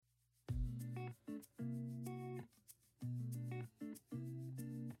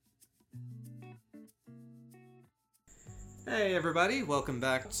Hey everybody, welcome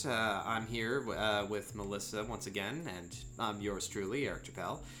back. I'm here with Melissa once again, and I'm yours truly, Eric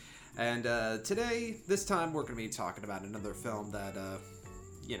Chappelle. And today, this time, we're going to be talking about another film that,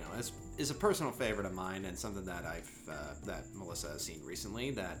 is a personal favorite of mine, and something that that Melissa has seen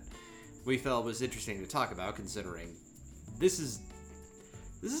recently that we felt was interesting to talk about, considering this is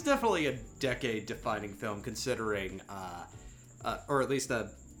definitely a decade-defining film, considering, or at least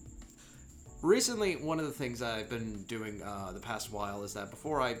recently, one of the things I've been doing the past while is that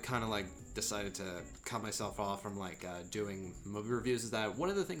before I kind of decided to cut myself off from doing movie reviews, is that one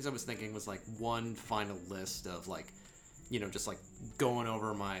of the things I was thinking was one final list of just going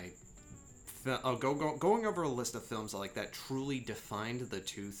over going over a list of films that truly defined the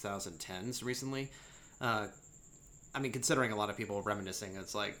 2010s recently. Considering a lot of people reminiscing,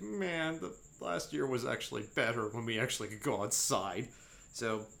 it's man, the last year was actually better when we actually could go outside.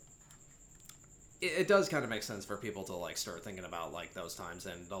 So it does kind of make sense for people to start thinking about those times,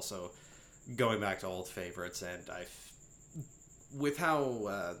 and also going back to old favorites. And with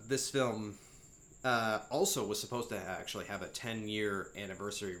how this film also was supposed to actually have a 10-year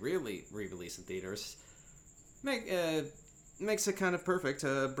anniversary re-release in theaters, makes it kind of perfect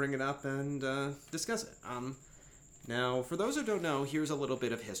to bring it up and discuss it. Now, for those who don't know, here's a little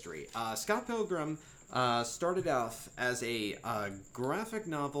bit of history. Scott Pilgrim started off as a graphic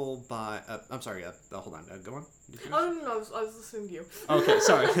novel by... hold on. Go on. No, I was listening to you. Okay,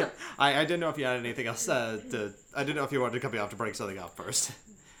 sorry. I didn't know if you had anything else I didn't know if you wanted to cut me off to break something up first.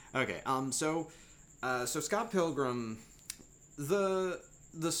 Okay, so Scott Pilgrim, how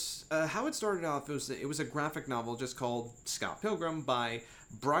it started off, it was a graphic novel just called Scott Pilgrim by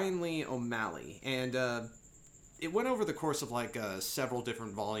Brian Lee O'Malley, and it went over the course of several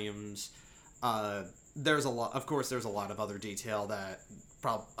different volumes. There's a lot of other detail that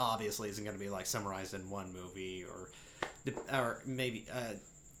obviously isn't going to be summarized in one movie, or maybe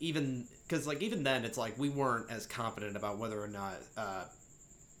even because even then it's we weren't as confident about whether or not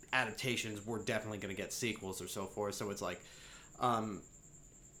adaptations were definitely going to get sequels or so forth. So it's and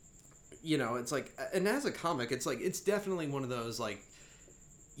as a comic, it's definitely one of those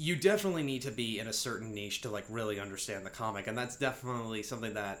you definitely need to be in a certain niche to really understand the comic, and that's definitely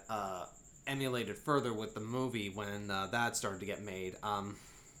something that emulated further with the movie when that started to get made.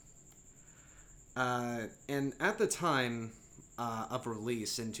 And at the time of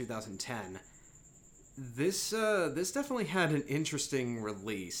release in 2010, this definitely had an interesting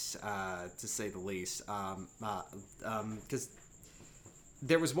release, to say the least. Because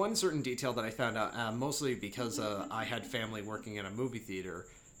there was one certain detail that I found out, mostly because I had family working in a movie theater.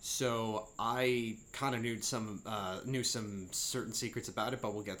 So I kind of knew some certain secrets about it,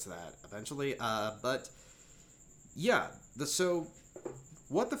 but we'll get to that eventually. But yeah, so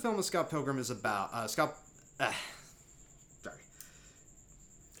what the film of Scott Pilgrim is about? Sorry.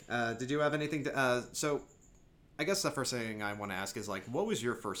 Did you have anything to? So I guess the first thing I want to ask is what was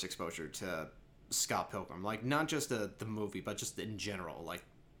your first exposure to Scott Pilgrim? Not just the movie, but just in general,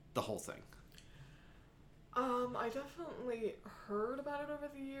 the whole thing. I definitely heard about it over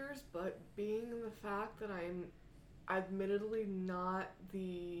the years, but being the fact that I'm admittedly not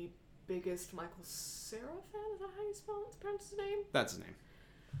the biggest Michael Cera fan, is that how you pronounce his name? That's his name.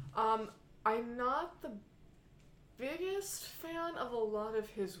 I'm not the biggest fan of a lot of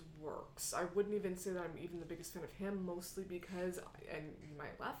his works. I wouldn't even say that I'm even the biggest fan of him, mostly because, and you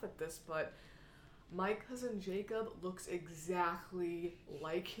might laugh at this, but my cousin Jacob looks exactly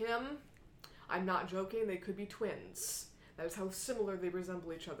like him. I'm not joking, they could be twins. That is how similar they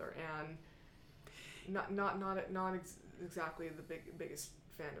resemble each other, and not exactly the biggest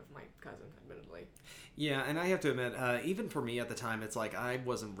fan of my cousin, admittedly. Yeah, and I have to admit, even for me at the time, it's I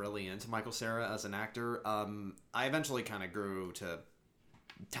wasn't really into Michael Cera as an actor. I eventually kind of grew to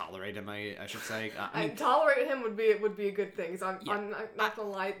tolerate him, I should say. Tolerate him would be a good thing. I'm not gonna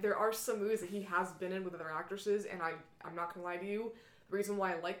lie, there are some movies that he has been in with other actresses, and I'm not gonna lie to you. The reason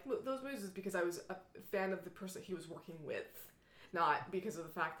why I liked those movies is because I was a fan of the person he was working with, not because of the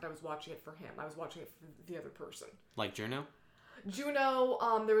fact that I was watching it for him. I was watching it for the other person. Like Juno? Juno,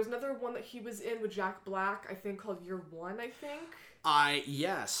 there was another one that he was in with Jack Black, I think, called Year One, I think.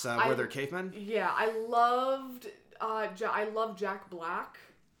 Yes, where they're cavemen? Yeah, I loved Jack Black.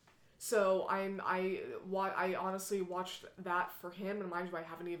 So I honestly watched that for him, and mind you, I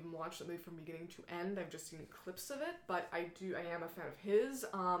haven't even watched it from beginning to end. I've just seen clips of it, but I am a fan of his.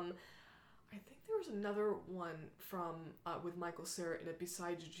 I think there was another one from with Michael Cera in it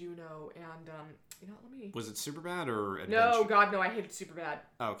besides Juno, and let me. Was it Superbad or Adventure? No, God, no, I hated Superbad.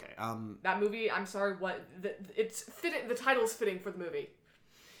 Okay. That movie, I'm sorry, it's fitting. The title's fitting for the movie.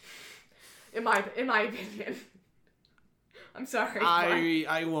 In my opinion. I'm sorry.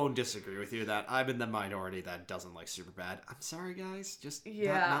 I won't disagree with you that I'm in the minority that doesn't like Superbad. I'm sorry, guys. Just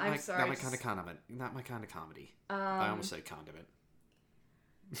I'm sorry. Not my kind of condiment. Not my kind of comedy. I almost said condiment.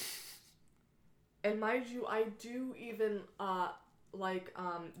 And mind you, I do even like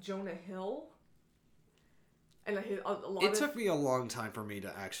Jonah Hill. And it took me a long time for me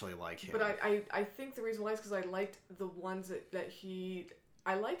to actually like him. But I think the reason why is because I liked the ones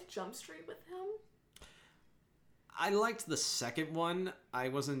I liked Jump Street with him. I liked the second one. I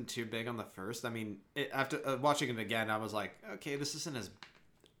wasn't too big on the first. I mean, after watching it again, I was like, okay, this isn't as...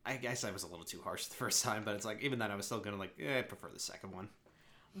 I guess I was a little too harsh the first time, but it's like, even then I was still gonna like, I prefer the second one.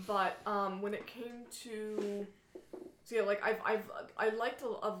 But when it came to... So yeah, like I liked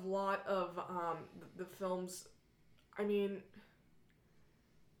a lot of the films. I mean,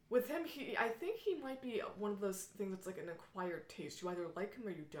 with him, I think he might be one of those things that's like an acquired taste. You either like him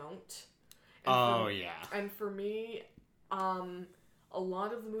or you don't. And for me, a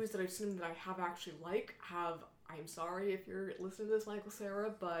lot of the movies that I've seen that I have actually I'm sorry if you're listening to this, Michael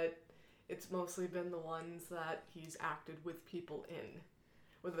Cera, but it's mostly been the ones that he's acted with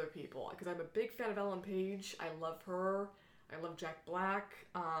other people. Because I'm a big fan of Ellen Page. I love her. I love Jack Black.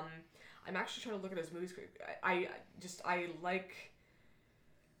 I'm actually trying to look at his movies. I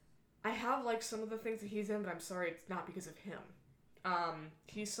have liked some of the things that he's in, but I'm sorry, it's not because of him.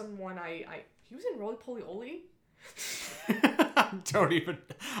 He's someone he was in Roly Poly Oly. Don't even...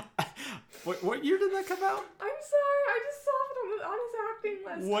 What year did that come out? I'm sorry, I just saw it on his acting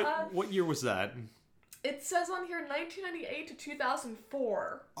list. What year was that? It says on here 1998 to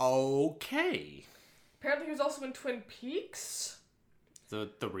 2004. Okay. Apparently he was also in Twin Peaks.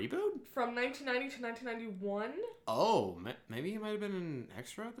 The reboot? From 1990 to 1991. Oh, maybe he might have been an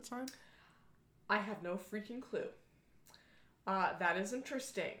extra at the time? I have no freaking clue. That is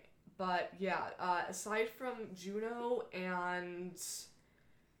interesting. But yeah, aside from Juno and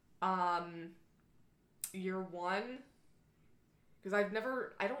Year One, because I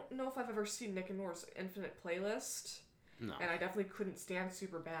don't know if I've ever seen Nick and Nora's Infinite Playlist. No. And I definitely couldn't stand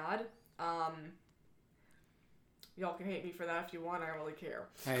Superbad. Y'all can hate me for that if you want. I don't really care.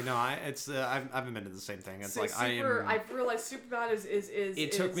 Hey, no, I've admitted the same thing. It's like I've realized Superbad is.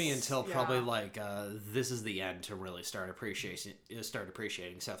 It took me until probably like This Is the End to really start appreciating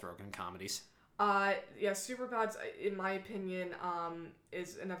Seth Rogen comedies. Superbad's, in my opinion,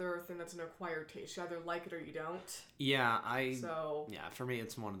 is another thing that's an acquired taste. You either like it or you don't. Yeah, for me,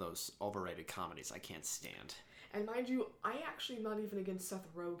 it's one of those overrated comedies I can't stand. And mind you, I actually am not even against Seth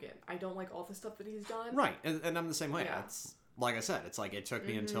Rogen. I don't like all the stuff that he's done. Right, and I'm the same way. Yeah. It's like I said, it's like it took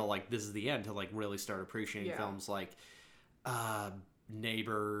me until like This Is the End to like really start appreciating films like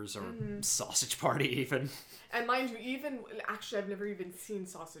Neighbors or Sausage Party even. And mind you, I've never even seen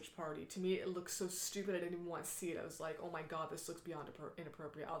Sausage Party. To me, it looks so stupid I didn't even want to see it. I was like, oh my god, this looks beyond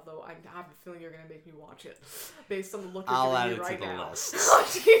inappropriate. Although I have a feeling you're going to make me watch it based on the look you're giving me right now. I'll add it to the list. Oh,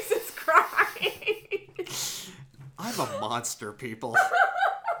 Jesus Christ. I'm a monster, people.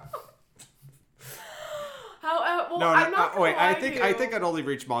 I think I'd only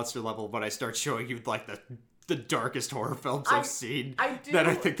reach monster level when I start showing you like the darkest horror films I've seen. I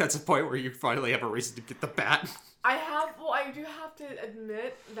think that's a point where you finally have a reason to get the bat. I do have to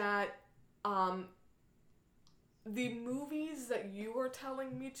admit that the movies that you were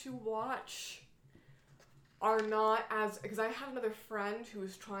telling me to watch are not as, because I had another friend who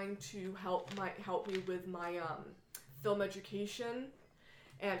was trying to help me with my film education,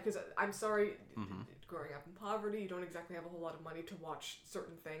 and because I'm sorry, growing up in poverty, you don't exactly have a whole lot of money to watch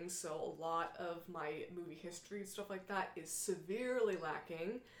certain things, so a lot of my movie history and stuff like that is severely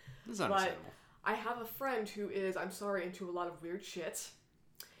lacking. That's understandable. But I have a friend who is, I'm sorry, into a lot of weird shit,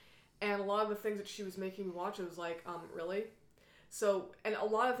 and a lot of the things that she was making me watch, I was like, really? So, and a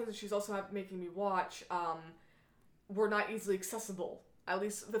lot of things that she's also making me watch were not easily accessible. At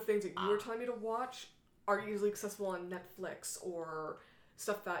least the things that you were telling me to watch are easily accessible on Netflix or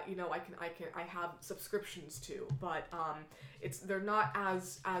stuff that, I have subscriptions to, but they're not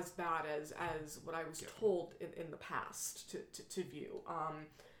as bad as what I was told in the past to view.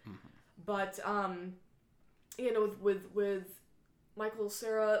 But with Michael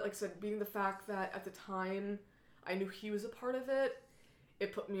Cera, like I said, being the fact that at the time I knew he was a part of it,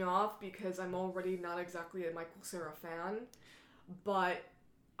 it put me off because I'm already not exactly a Michael Cera fan. But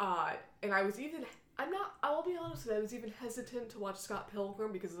and I will be honest with you, I was even hesitant to watch Scott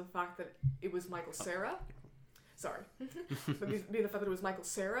Pilgrim because of the fact that it was Michael Cera. Sorry. Being the fact that it was Michael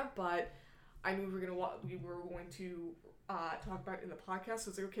Cera, but I knew we were going to talk about it in the podcast, so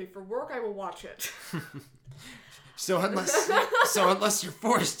it's like, okay, for work I will watch it. So unless you're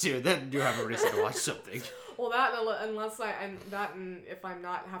forced to, then you have a reason to watch something. Well, that and if I'm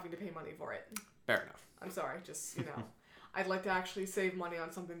not having to pay money for it. Fair enough. I'm sorry, just, I'd like to actually save money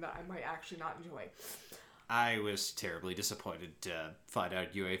on something that I might actually not enjoy. I was terribly disappointed to find out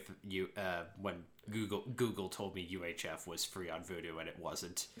when Google told me UHF was free on Vudu and it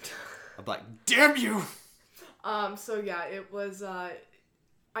wasn't. I'm like, damn you! So yeah, it was, I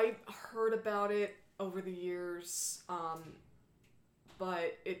heard about it over the years,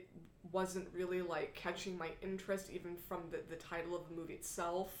 but it wasn't really, like, catching my interest even from the title of the movie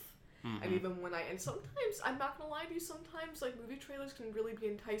itself. Mm-hmm. And even when and sometimes, I'm not gonna lie to you, sometimes, like, movie trailers can really be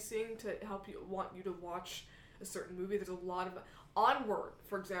enticing to want you to watch a certain movie. There's a lot of, Onward,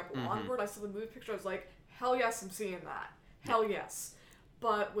 for example. Mm-hmm. Onward, I saw the movie picture, I was like, hell yes, I'm seeing that. Hell yes.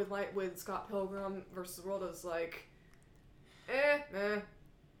 But with Scott Pilgrim versus the World, I was like,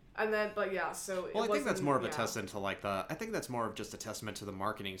 And then, but yeah, so well, I think that's more of a testament to I think that's more of just a testament to the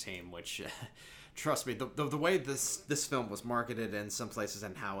marketing team, which, trust me, the way this film was marketed in some places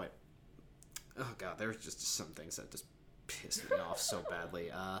and how it, oh god, there's just some things that just pissed me off so badly.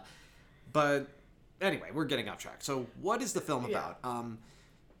 But anyway, we're getting off track. So, what is the film about?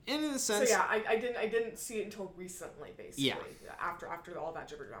 In a sense, so yeah, I didn't see it until recently, basically. Yeah. After all that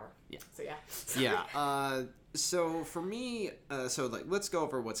jibber jabber. Yeah. So yeah. Yeah. So for me, let's go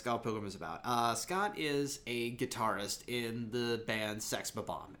over what Scott Pilgrim is about. Scott is a guitarist in the band Sex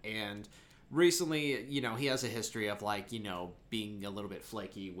Bomb, and recently, he has a history of being a little bit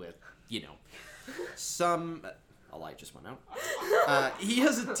flaky with, some. A light just went out. He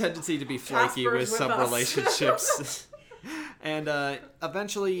has a tendency to be flaky with some relationships. And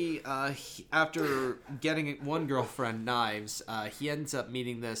eventually, after getting one girlfriend, Knives, he ends up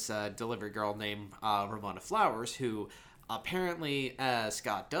meeting this delivery girl named Ramona Flowers, who apparently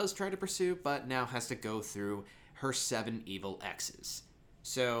Scott does try to pursue, but now has to go through her 7 evil exes.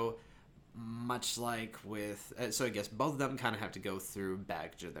 So, much like with... so I guess both of them kind of have to go through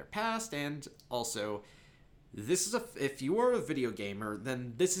baggage of their past, and also... if you are a video gamer,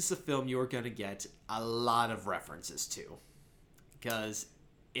 then this is a film you are going to get a lot of references to. Because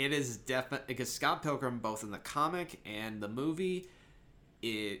it is definitely... Because Scott Pilgrim, both in the comic and the movie,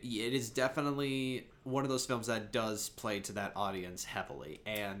 it is definitely one of those films that does play to that audience heavily.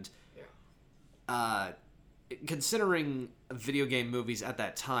 And considering video game movies at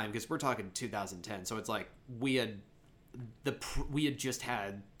that time, because we're talking 2010, so it's like we had just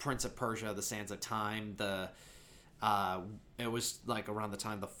had Prince of Persia, The Sands of Time. It was like around the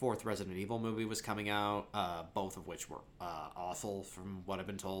time the 4th Resident Evil movie was coming out, both of which were awful from what I've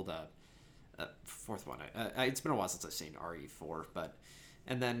been told. 4th one, it's been a while since I've seen RE4,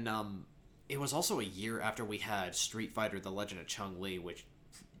 and then it was also a year after we had Street Fighter: The Legend of Chun-Li, which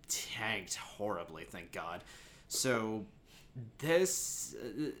tanked horribly, thank God. So this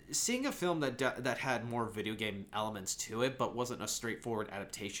seeing a film that had more video game elements to it but wasn't a straightforward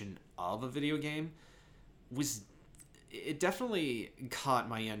adaptation of a video game it definitely caught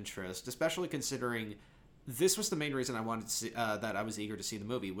my interest, especially considering this was the main reason I wanted to see that I was eager to see the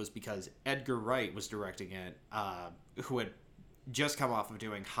movie, was because Edgar Wright was directing it, who had just come off of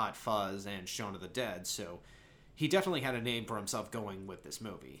doing Hot Fuzz and Shaun of the Dead, so he definitely had a name for himself going with this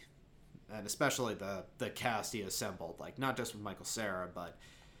movie. And especially the cast he assembled, like not just with Michael Cera, but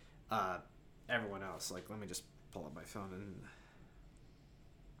everyone else. Like, let me just pull up my phone and.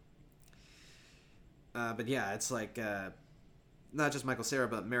 But yeah, it's like not just Michael Cera,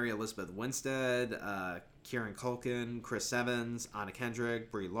 but Mary Elizabeth Winstead, Kieran Culkin, Chris Evans, Anna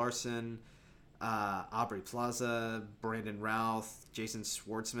Kendrick, Brie Larson, Aubrey Plaza, Brandon Routh, Jason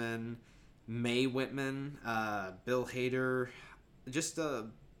Schwartzman, Mae Whitman, Bill Hader. Just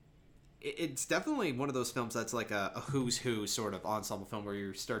it's definitely one of those films that's like a who's who sort of ensemble film where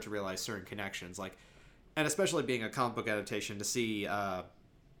you start to realize certain connections, like, and especially being a comic book adaptation, to see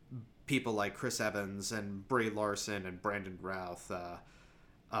people like Chris Evans and Brie Larson and Brandon Routh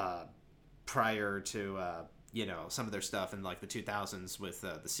prior to some of their stuff in like the 2000s with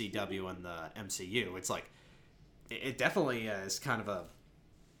the CW and the MCU. It's like it definitely is kind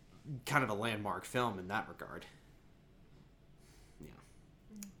of a landmark film in that regard.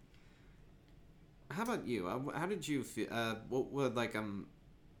 How about you? How did you feel? I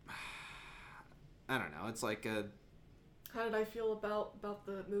don't know. It's like How did I feel about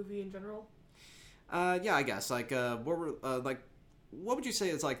the movie in general? Yeah, I guess what would you say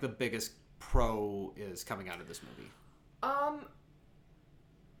is like the biggest pro is coming out of this movie?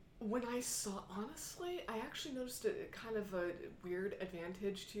 When I saw, honestly, I actually noticed a kind of a weird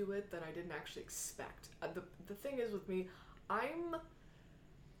advantage to it that I didn't actually expect. The thing is with me, I'm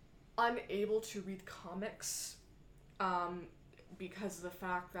unable to read comics because of the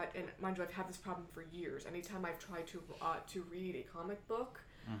fact that, and mind you, I've had this problem for years. Anytime I've tried to read a comic book,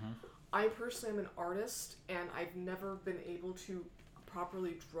 I personally am an artist, and I've never been able to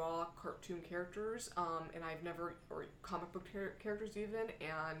properly draw cartoon characters, and I've never, or comic book characters even,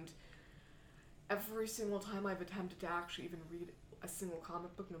 and every single time I've attempted to actually even read a single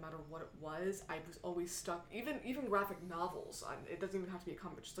comic book, no matter what it was, I was always stuck, even graphic novels, it doesn't even have to be a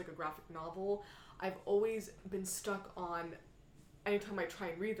comic, just like a graphic novel, I've always been stuck on, anytime I try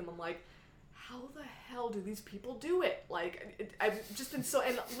and read them, I'm like, how the hell do these people do it? Like, I've just been so,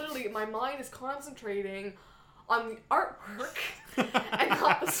 and literally my mind is concentrating on the artwork and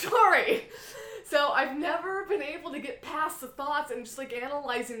not the story. So I've never been able to get past the thoughts and just like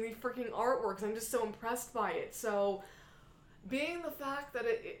analyzing the freaking artworks. I'm just so impressed by it. So being the fact that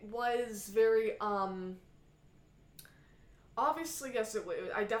it was very, obviously, yes,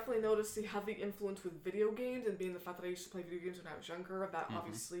 I definitely noticed the heavy influence with video games, and being the fact that I used to play video games when I was younger, that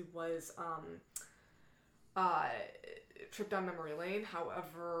obviously was trip down memory lane.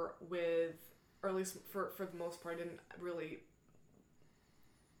 However, or at least for the most part, I didn't really.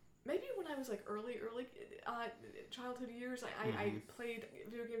 Maybe when I was like early childhood years, I played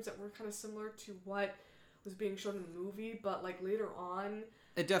video games that were kind of similar to what was being shown in the movie, but like later on.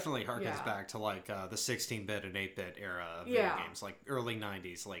 It definitely harkens back to like the 16-bit and 8-bit era of video games, like early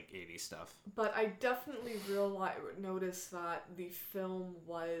 90s, like 80s stuff. But I definitely noticed that the film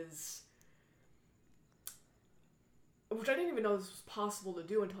was, which I didn't even know this was possible to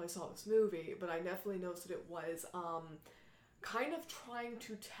do until I saw this movie, but I definitely noticed that it was kind of trying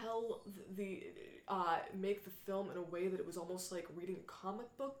to tell make the film in a way that it was almost like reading a comic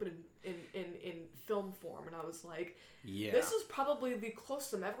book, but in film form. And I was like, this is probably the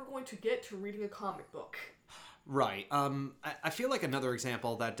closest I'm ever going to get to reading a comic book. Right. I feel like another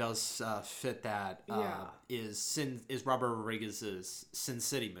example that does fit that is Robert Rodriguez's Sin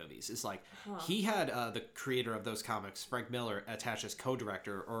City movies. It's like he had the creator of those comics, Frank Miller, attached as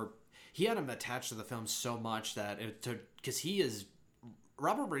co-director, or he had him attached to the film so much that because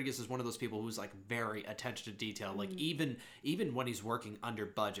Robert Rodriguez is one of those people who's like very attention to detail. Like even when he's working under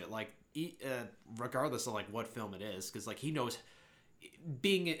budget, like regardless of like what film it is, because like he knows.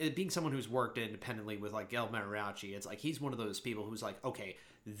 Being someone who's worked independently with like El Mariachi, it's like he's one of those people who's like, okay,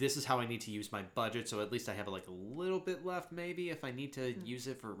 this is how I need to use my budget, so at least I have like a little bit left maybe if I need to use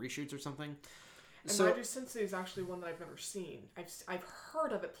it for reshoots or something. And Raiju Sensei is actually one that I've never seen. I've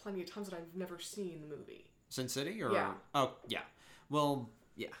heard of it plenty of times, but I've never seen the movie. Sin City? Or oh yeah, well.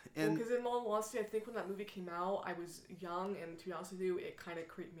 Yeah, and because in all honesty, I think when that movie came out, I was young, and to be honest with you, it kind of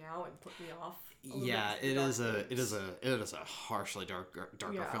creeped me out and put me off. Yeah, it is a harshly darker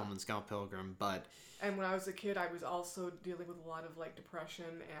film than Scott Pilgrim, but. And when I was a kid, I was also dealing with a lot of like depression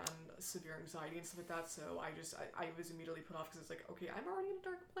and severe anxiety and stuff like that. So I was immediately put off because it's like, okay, I'm already in a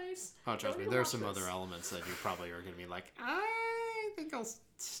dark place. Oh, trust me, there's some other elements that you probably are going to be like, I think I'll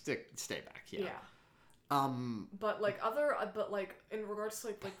stay back. Yeah. But in regards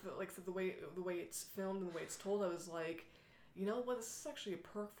to the way it's filmed and the way it's told, I was like, you know what, this is actually a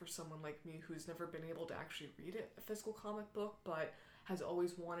perk for someone like me who's never been able to actually read a physical comic book, but has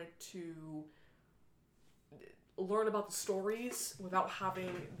always wanted to learn about the stories without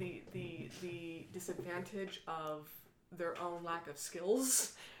having the disadvantage of their own lack of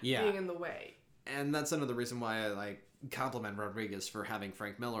skills being in the way. And that's another reason why I compliment Rodriguez for having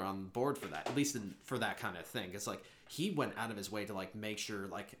Frank Miller on board for that, at least for that kind of thing. It's like he went out of his way to make sure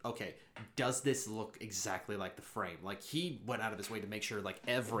okay, does this look exactly like the frame? Like he went out of his way to make sure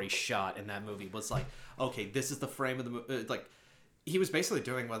every shot in that movie was okay, this is the frame of the movie. He was basically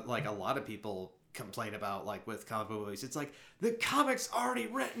doing what a lot of people complain about with comic book movies. It's like, the comic's already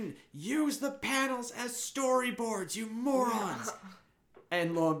written, use the panels as storyboards, you morons.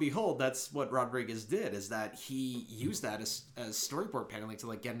 And lo and behold, that's what Rodriguez did, is that he used that as storyboard paneling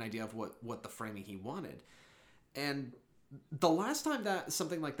to get an idea of what the framing he wanted. And the last time that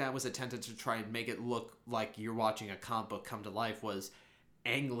something like that was attempted to try and make it look like you're watching a comic book come to life was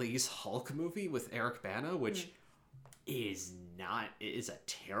Ang Lee's Hulk movie with Eric Bana, which is a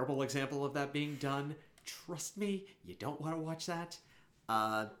terrible example of that being done. Trust me, you don't want to watch that.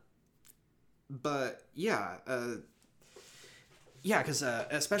 But yeah, because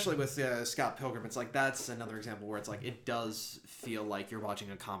especially with Scott Pilgrim, it's that's another example where it's it does feel like you're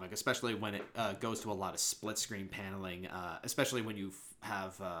watching a comic, especially when it goes to a lot of split screen paneling, especially when you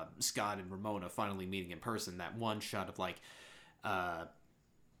have Scott and Ramona finally meeting in person. That one shot of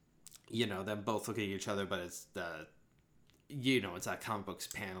them both looking at each other, but it's it's that comic books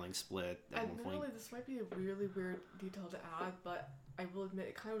paneling split at one point. Really, this might be a really weird detail to add, but I will admit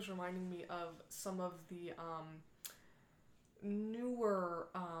it kind of was reminding me of some of the newer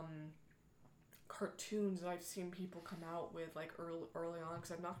cartoons that I've seen people come out with like early on,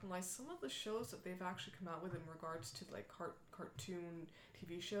 because I'm not gonna lie, some of the shows that they've actually come out with in regards to like cartoon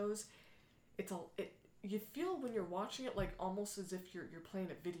TV shows, you feel when you're watching it like almost as if you're playing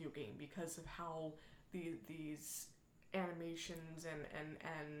a video game because of how these animations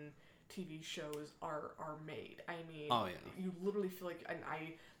and TV shows are made. I mean, oh yeah, you literally feel like, and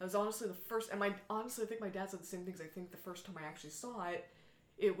that was honestly the first, and I think my dad said the same things. I think the first time I actually saw it,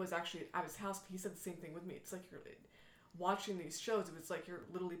 it was actually at his house. He said the same thing with me. It's like you're watching these shows. It was like you're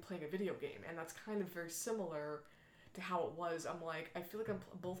literally playing a video game, and that's kind of very similar to how it was. I'm like, I feel like I'm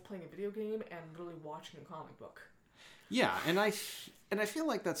both playing a video game and literally watching a comic book. Yeah, and I feel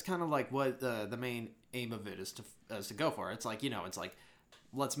like that's kind of like what the main aim of it is to go for. It's like, it's like,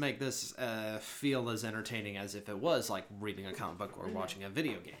 let's make this feel as entertaining as if it was like reading a comic book or watching a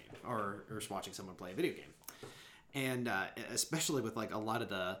video game or watching someone play a video game. And especially with like a lot of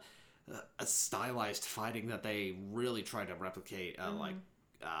the stylized fighting that they really try to replicate,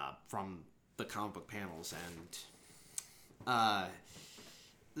 from the comic book panels, and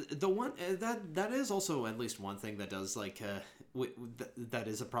the one that is also at least one thing that does like that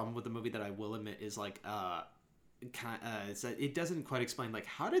is a problem with the movie that I will admit is like it's that it doesn't quite explain like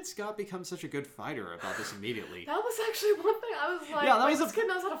how did Scott become such a good fighter about this immediately. That was actually one thing I was like, yeah, this kid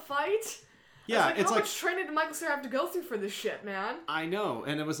knows how to fight. Yeah, like, how much training did Michael Cera have to go through for this shit, man? I know,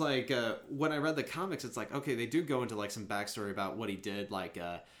 and it was like when I read the comics, it's like, okay, they do go into like some backstory about what he did, like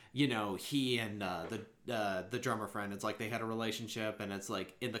he and the drummer friend. It's like they had a relationship, and it's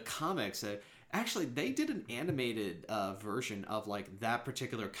like in the comics, actually they did an animated version of like that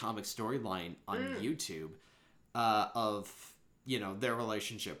particular comic storyline on YouTube of their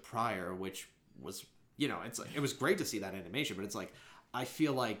relationship prior, which was it's like, it was great to see that animation, but it's like I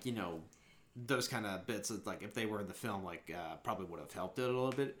feel like those kind of bits of, like, if they were in the film, like, probably would have helped it a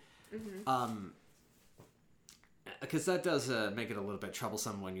little bit. Because that does make it a little bit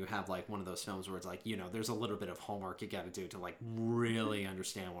troublesome when you have, like, one of those films where it's like, there's a little bit of homework you gotta do to, like, really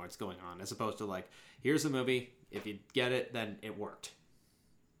understand what's going on, as opposed to, like, here's a movie, if you get it, then it worked.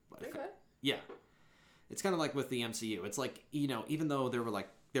 Like, okay. Yeah. It's kind of like with the MCU. It's like, even though there were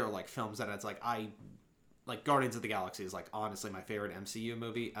films that it's like, like Guardians of the Galaxy is like honestly my favorite MCU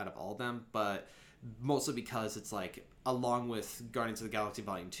movie out of all of them, but mostly because it's like, along with Guardians of the Galaxy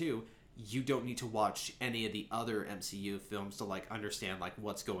Volume 2, you don't need to watch any of the other MCU films to like understand like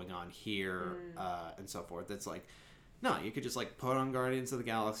what's going on here and so forth. It's like, no, you could just like put on Guardians of the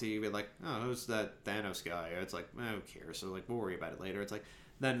Galaxy, be like, oh, who's that Thanos guy? It's like, who cares? So like, we'll worry about it later. It's like,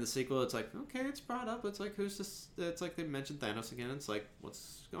 then in the sequel, it's like, okay, it's brought up. It's like, who's this? It's like they mentioned Thanos again. It's like,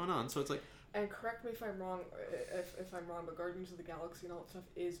 what's going on? So it's like, and correct me if I'm wrong, if I'm wrong, but Guardians of the Galaxy and all that stuff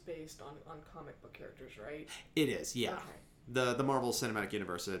is based on comic book characters, right? It is, yeah. Okay. The Marvel Cinematic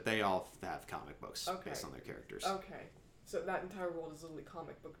Universe, they all have comic books okay. based on their characters. Okay. So that entire world is literally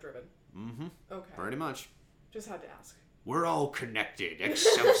comic book driven. Mm-hmm. Okay. Pretty much. Just had to ask. We're all connected.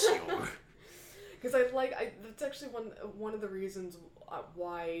 Excelsior. Because that's actually one of the reasons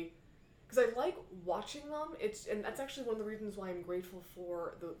why. Because I like watching them. And that's actually one of the reasons why I'm grateful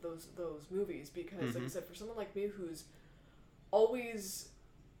for those movies. Because, like I said, for someone like me who's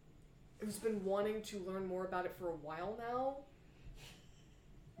been wanting to learn more about it for a while now,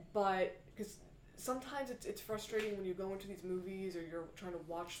 but because sometimes it's frustrating when you go into these movies or you're trying to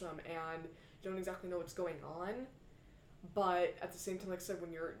watch them and you don't exactly know what's going on. But at the same time, like I said,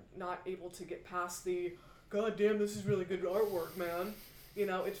 when you're not able to get past the, God damn, this is really good artwork, man.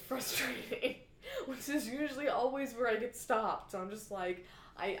 It's frustrating, which is usually always where I get stopped. So I'm just like,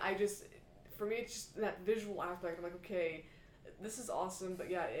 for me, it's just that visual aspect. I'm like, okay, this is awesome, but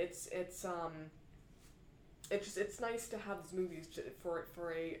yeah, it's nice to have these movies for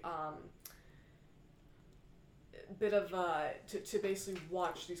a bit of to basically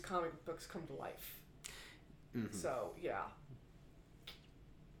watch these comic books come to life. Mm-hmm. So yeah.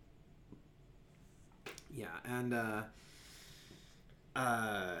 Yeah, and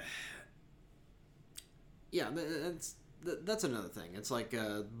yeah, that's another thing. It's like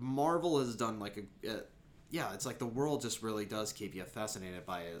Marvel has done like it's like the world just really does keep you fascinated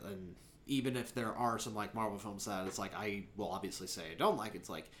by it, and even if there are some like Marvel films that it's like I will obviously say I don't like, it's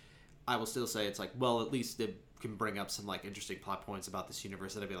like I will still say it's like, well, at least it can bring up some like interesting plot points about this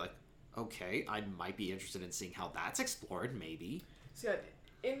universe that I'd be like, okay, I might be interested in seeing how that's explored, maybe. So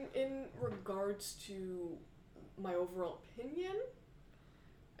yeah, in regards to my overall opinion,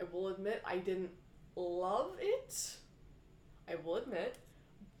 I will admit I didn't love it. I will admit,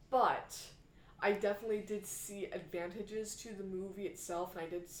 but I definitely did see advantages to the movie itself, and I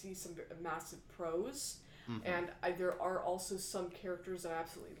did see some massive pros. And there are also some characters that I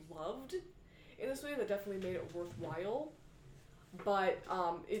absolutely loved in this movie that definitely made it worthwhile. But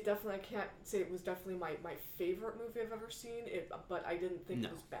it definitely, I can't say it was definitely my favorite movie I've ever seen, but I didn't think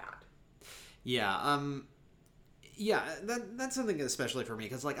it was bad. Yeah, yeah, that's something especially for me,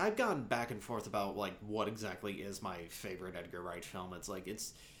 because, like, I've gone back and forth about, like, what exactly is my favorite Edgar Wright film. It's, like,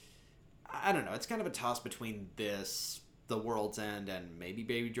 I don't know, it's kind of a toss between this, The World's End, and maybe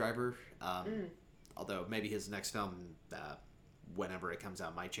Baby Driver. Although maybe his next film, whenever it comes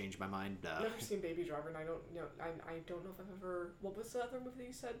out, might change my mind. I've never seen Baby Driver, and I don't know if I've ever... What was the other movie that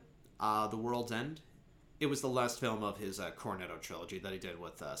you said? The World's End. It was the last film of his Cornetto trilogy that he did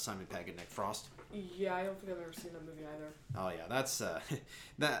with Simon Pegg and Nick Frost. Yeah, I don't think I've ever seen that movie either. Oh yeah, that's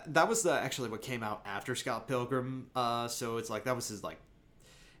that was actually what came out after Scott Pilgrim. So it's like that was his, like,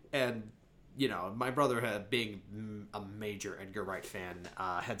 and you know, my brother, being a major Edgar Wright fan,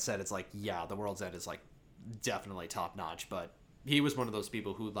 had said it's like, yeah, The World's End is, like, definitely top notch, but he was one of those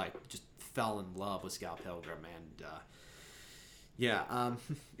people who, like, just fell in love with Scott Pilgrim, and yeah,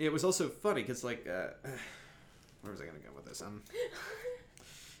 it was also funny because, like, where was I gonna go with this?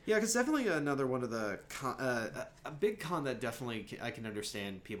 Yeah, because definitely another one of the a big con that definitely I can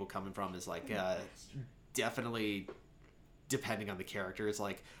understand people coming from is, like, definitely depending on the characters.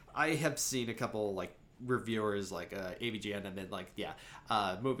 Like, I have seen a couple, like, reviewers, like, AVGN, and then, like, yeah,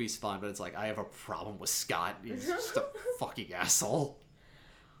 movie's fun, but it's like, I have a problem with Scott. He's just a fucking asshole.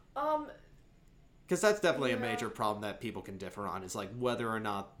 Because that's definitely a major problem that people can differ on, is, like, whether or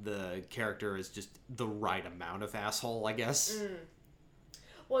not the character is just the right amount of asshole, I guess.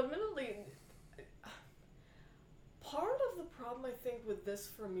 Well, admittedly, part of the problem, I think, with this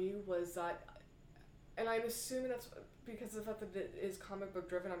for me was that, and I'm assuming that's because of the fact that it is comic book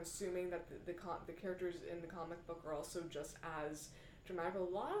driven, I'm assuming that the characters in the comic book are also just as dramatic. A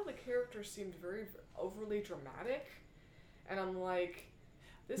lot of the characters seemed very overly dramatic, and I'm like...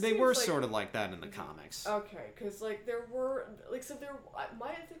 They were sort of like that in the comics. Okay, because, like, there were, like, so there, I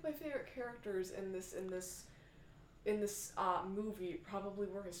think my favorite characters in this movie probably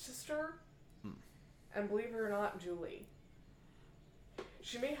were his sister, and believe it or not, Julie.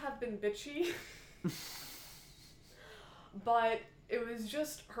 She may have been bitchy, but it was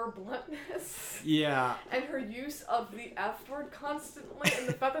just her bluntness. Yeah. And her use of the F word constantly, and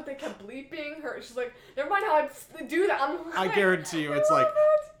the fact that they kept bleeping her. She's like, never mind how I do that. I'm like, I guarantee you, it's like,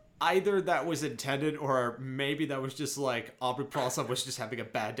 either that was intended, or maybe that was just like, Aubrey Plaza was just having a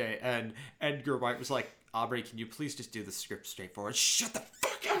bad day, and Edgar Wright was like, Aubrey, can you please just do the script straightforward? Shut the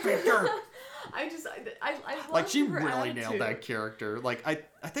fuck up, Edgar! I love like, she really attitude. Nailed that character. Like, I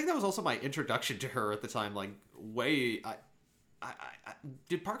think that was also my introduction to her at the time. Like,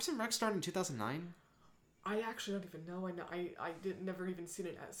 did Parks and Rec start in 2009? I actually don't even know. I never even seen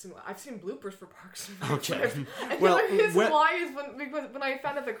it as single. I've seen bloopers for Parks and Rec. Okay. Well, his why is when I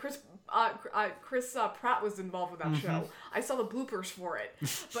found out that Chris Pratt was involved with that show. I saw the bloopers for it.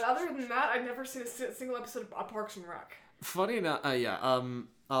 But other than that, I've never seen a single episode of Parks and Rec. Funny enough,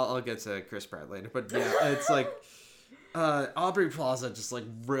 I'll get to Chris Pratt later. But yeah, it's like Aubrey Plaza just, like,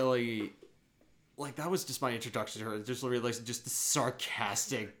 really. Like, that was just my introduction to her. Just realizing just the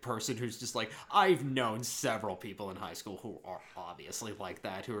sarcastic person who's just like, I've known several people in high school who are obviously like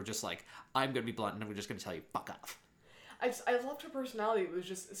that, who are just like, I'm going to be blunt and I'm just going to tell you, fuck off. I loved her personality. It was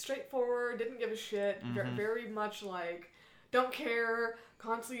just straightforward, didn't give a shit, very much like, don't care,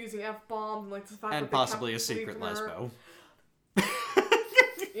 constantly using F-bombs, and like the fact and that possibly a secret lesbo.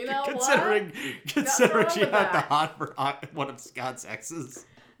 You know considering she had the hot for one of Scott's exes.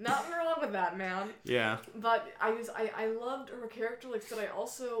 Nothing wrong with that, man. Yeah. But I loved her character. Like I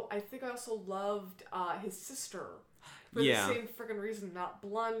said, I think I also loved his sister for the same freaking reason. That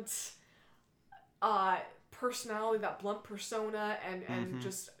blunt personality, that blunt persona, and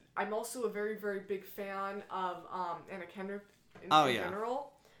just I'm also a very, very big fan of Anna Kendrick in general.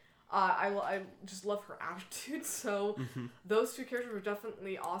 I just love her attitude, so those two characters were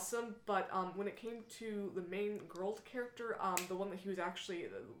definitely awesome, but when it came to the main girl character, the one that he was actually,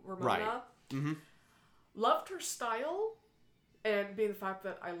 Ramona, loved her style, and being the fact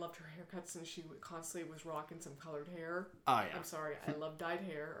that I loved her haircuts and she constantly was rocking some colored hair. Oh, yeah. I'm sorry, I love dyed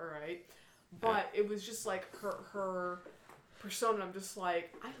hair, alright? But it was just like her persona, I'm just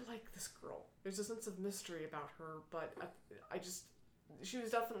like, I like this girl. There's a sense of mystery about her, but she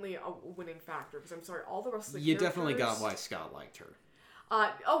was definitely a winning factor, because I'm sorry, all the rest of the characters... You definitely got why Scott liked her.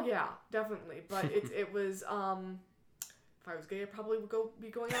 Oh yeah, definitely. But it was, if I was gay, I probably would be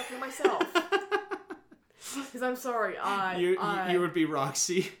going after myself. Because I'm sorry, you would be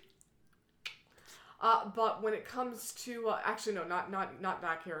Roxy. But when it comes to actually no, not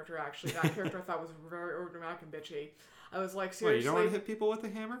that character. Actually, that character I thought was very overdramatic and bitchy. I was like, seriously. Wait, you don't want to hit people with a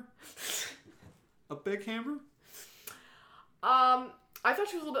hammer? A big hammer? I thought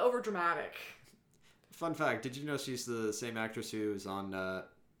she was a little bit overdramatic. Fun fact: did you know she's the same actress who was on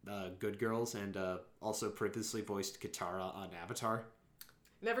Good Girls and also previously voiced Katara on Avatar?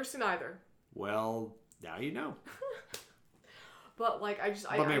 Never seen either. Well, now you know. But like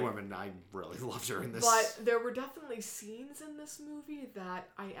Women, I really loved her in this. But there were definitely scenes in this movie that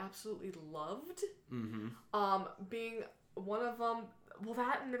I absolutely loved. Mm-hmm. Being one of them. Well,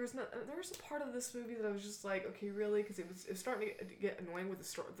 that and there was a part of this movie that I was just like, okay, really, because it was starting to get annoying with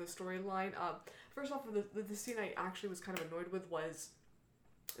the storyline. First off, the scene I actually was kind of annoyed with was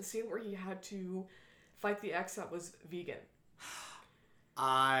the scene where he had to fight the ex that was vegan.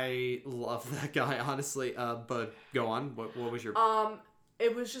 I love that guy, honestly. But go on. What was your?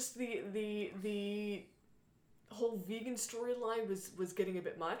 It was just the whole vegan storyline was getting a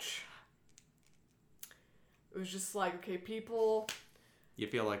bit much. It was just like, okay, people. You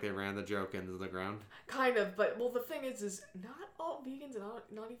feel like they ran the joke into the ground? Kind of, but well, the thing is not all vegans and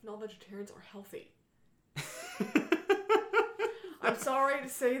not even all vegetarians are healthy. I'm sorry to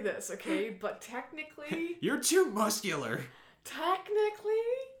say this, okay, but technically... You're too muscular. Technically,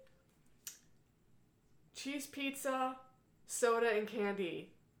 cheese pizza, soda, and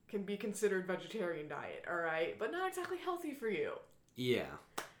candy can be considered vegetarian diet, alright? But not exactly healthy for you. Yeah.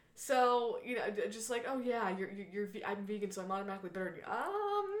 So, just like, oh yeah, I'm vegan, so I'm automatically better than you.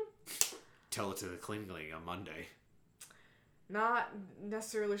 Tell it to the cleanling on Monday. Not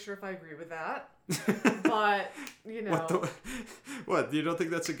necessarily sure if I agree with that. But, What? You don't think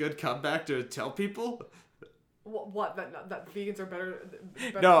that's a good comeback to tell people? What? That vegans are better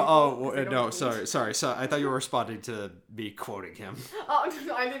no, no, sorry. So I thought you were responding to me quoting him. Oh,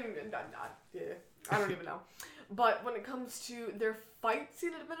 no, I didn't. Yeah, I don't even know. But when it comes to their fight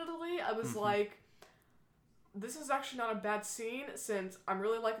scene, admittedly, I was like, this is actually not a bad scene since I'm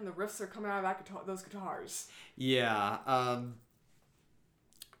really liking the riffs that are coming out of those guitars. Yeah.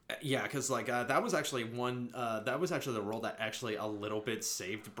 Yeah, because that was actually the role that actually a little bit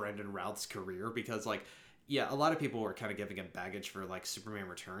saved Brandon Routh's career because a lot of people were kind of giving him baggage for Superman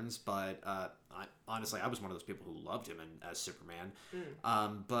Returns, but honestly, I was one of those people who loved him as Superman.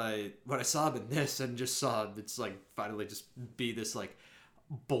 But when I saw him in this and just saw him, it's finally just be this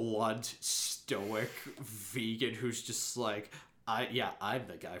blunt, stoic vegan who's just I'm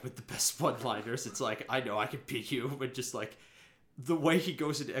the guy with the best one-liners. It's I know I can beat you, but just the way he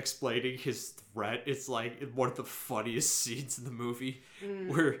goes into explaining his threat, it's one of the funniest scenes in the movie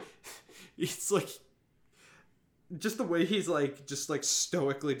where it's just the way he's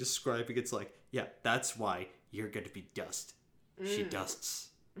stoically describing it's yeah, that's why you're gonna be dust. She dusts.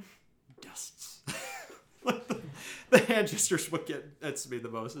 The hand gestures what gets me the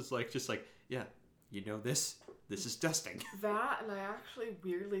most. It's yeah, you know this is dusting. That, and I actually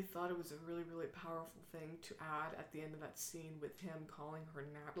weirdly thought it was a really, really powerful thing to add at the end of that scene with him calling her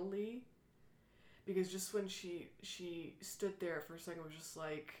Natalie. Because just when she stood there for a second, it was just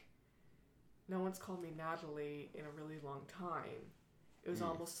no one's called me Natalie in a really long time. It was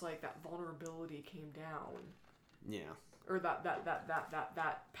almost like that vulnerability came down. Yeah. Or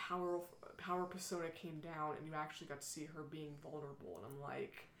that power persona came down, and you actually got to see her being vulnerable. And I'm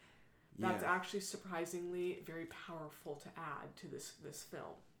that's actually surprisingly very powerful to add to this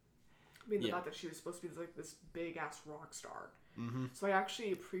film. I mean, the fact that she was supposed to be this big ass rock star. Mm-hmm. So I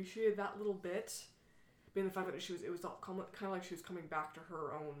actually appreciated that little bit. I mean, the fact that it was kind of like she was coming back to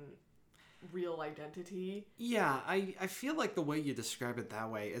her own real identity. Yeah, I feel like the way you describe it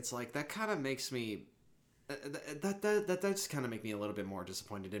that way, it's that kind of makes me that just kind of make me a little bit more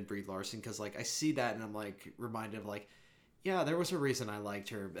disappointed in Brie Larson because I see that and I'm reminded of yeah, there was a reason I liked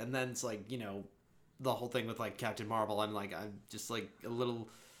her, and then it's the whole thing with Captain Marvel. I'm just a little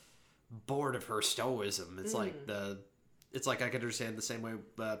bored of her stoicism. It's it's I can understand the same way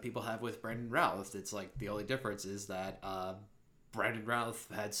people have with Brandon Routh. It's the only difference is that Brandon Routh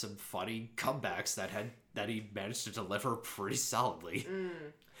had some funny comebacks that he managed to deliver pretty solidly.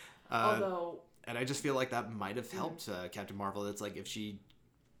 Although, and I just feel that might have helped Captain Marvel. It's if she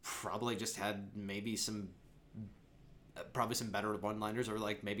probably just had maybe some better one-liners, or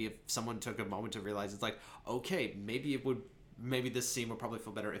maybe if someone took a moment to realize it's okay, maybe this scene would probably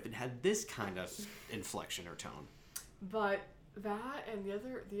feel better if it had this kind of inflection or tone. But that and the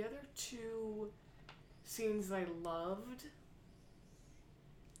other two scenes that I loved,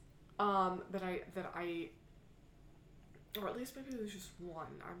 that I or at least maybe it was just one.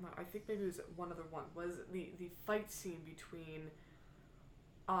 I think maybe it was one other one. Was the fight scene between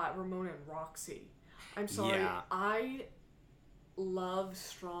Ramona and Roxy. I'm sorry. Yeah. I love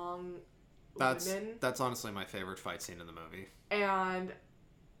strong women. That's honestly my favorite fight scene in the movie. And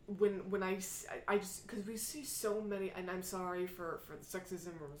when I just, because we see so many, and I'm sorry for the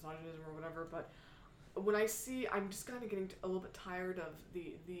sexism or misogynism or whatever, but when I see, I'm just kind of getting a little bit tired of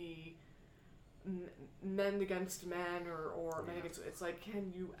the men against men or men against, it's like,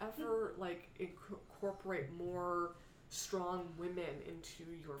 can you ever like incorporate more strong women into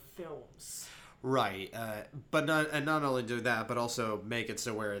your films? Right, but not only do that, but also make it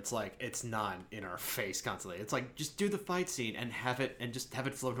so where it's like it's not in our face constantly. It's like just do the fight scene and have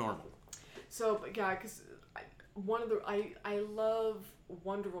it flow normal. So, but yeah, because I love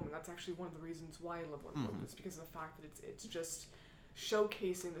Wonder Woman. That's actually one of the reasons why I love Wonder Woman. Is because of the fact that it's just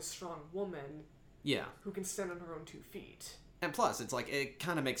showcasing this strong woman. Yeah. Who can stand on her own 2 feet. And plus, it's like it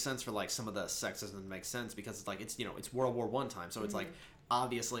kind of makes sense for like some of the sexism makes sense because it's like it's World War I time, so it's like.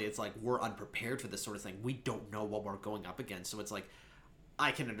 Obviously, it's like we're unprepared for this sort of thing. We don't know what we're going up against. So it's like,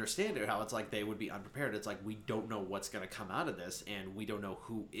 I can understand it, how it's like they would be unprepared. It's like we don't know what's going to come out of this, and we don't know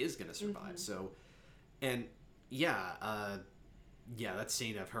who is going to survive. So, and yeah, that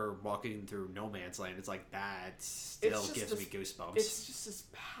scene of her walking through no man's land, it's like that still gives me goosebumps. It's just this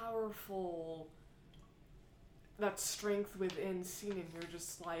powerful, that strength within scene, and you're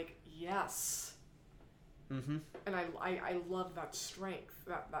just like, yes. Mm-hmm. And I love that strength,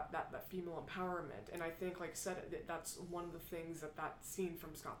 that female empowerment, and I think, like I said, that's one of the things that scene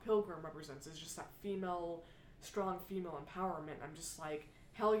from Scott Pilgrim represents, is just that strong female empowerment. I'm just like,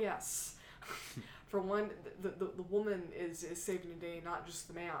 hell yes. For one, the woman is saving the day, not just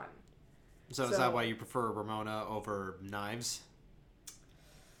the man. So is that why you prefer Ramona over Knives?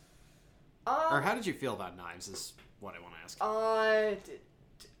 Or how did you feel about Knives is what I want to ask.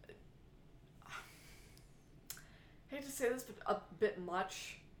 I hate to say this, but a bit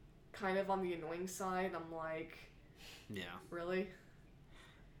much, kind of on the annoying side. I'm like, yeah, really?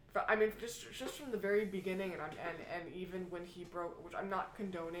 I mean, just from the very beginning, and even when he broke, which I'm not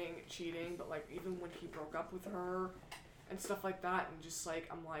condoning cheating, but like even when he broke up with her, and stuff like that, and just like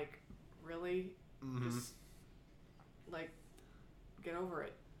I'm like, really? Mm-hmm. Just like get over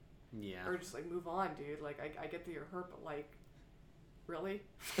it. Yeah. Or just like move on, dude. Like I get that you're hurt, but like. Really?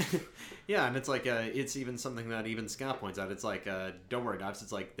 Yeah, and it's like it's even something that even Scott points out. It's like don't worry, Knives.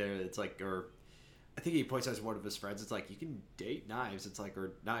 It's like or I think he points out as one of his friends. It's like you can date Knives. It's like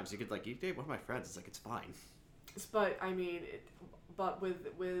or Knives. You could like you can date one of my friends. It's like it's fine. But I mean, but with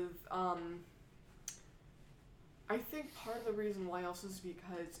I think part of the reason why also is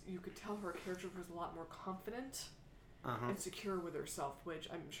because you could tell her character was a lot more confident. And secure with herself, which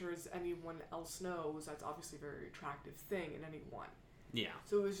I'm sure as anyone else knows, that's obviously a very attractive thing in anyone. Yeah.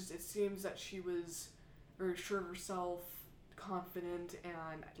 So it was just, it seems that she was very sure of herself, confident,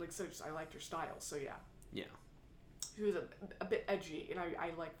 and like so just I liked her style. So yeah. Yeah. She was a bit edgy, and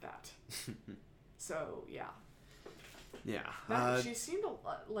I liked that. So yeah. Yeah. She seemed a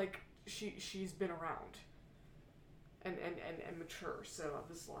lot like she's been around. And mature. So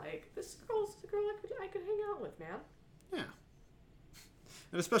I was like, this girl's the girl I could hang out with, man. Yeah.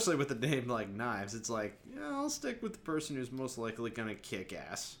 And especially with the name like Knives, it's like, yeah, I'll stick with the person who's most likely gonna kick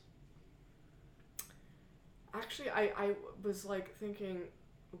ass. Actually, I was like thinking,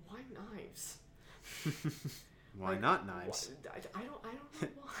 why Knives? Why like, not Knives? I don't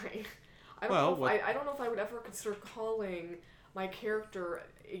know why. I don't know if I would ever consider calling my character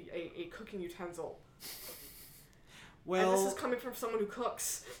a cooking utensil. Well, and this is coming from someone who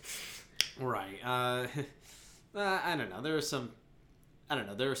cooks. Right. I don't know. There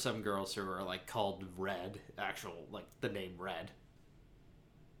are some girls who are like called Red, like the name Red.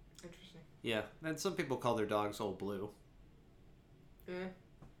 Interesting. Yeah, and some people call their dogs Old Blue.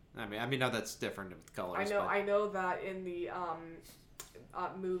 I mean, now that's different with colors. I know that in the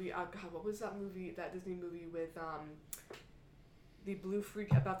movie. God, what was that movie? That Disney movie with the blue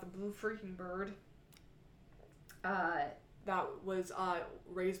freaking bird. That was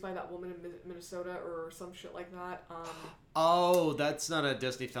raised by that woman in Minnesota or some shit like that. Oh, that's not a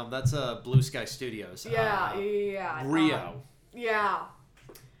Disney film. That's a Blue Sky Studios. Yeah. Rio. Yeah.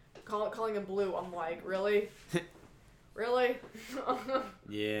 Calling him Blue. I'm like, really? Really?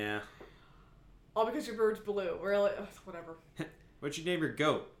 Yeah. All because your bird's blue. Really? Ugh, whatever. What'd you name your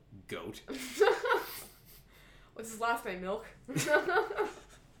goat? Goat. What's his last name? Milk?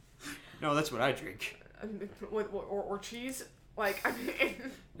 No, that's what I drink. Or cheese? Like, I mean...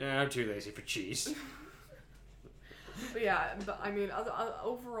 Nah, I'm too lazy for cheese. But yeah, I mean,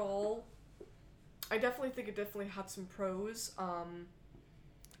 overall, I definitely think it definitely had some pros.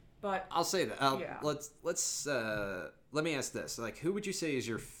 But I'll say that. Let me ask this: like, who would you say is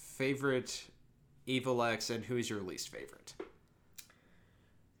your favorite Evil X, and who's your least favorite?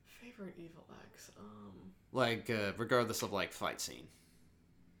 Favorite Evil X? Like, regardless of, like, fight scene.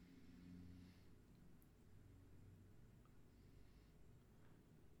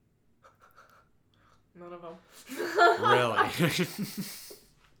 None of them. Really?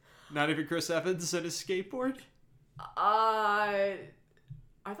 Not even Chris Evans and his skateboard? I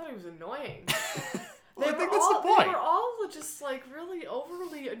thought he was annoying. Well, I think that's the point. They were all just, like, really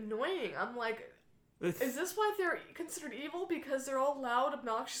overly annoying. I'm like, is this why they're considered evil? Because they're all loud,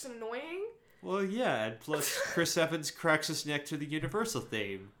 obnoxious, and annoying? Well, yeah, and plus Chris Evans cracks his neck to the Universal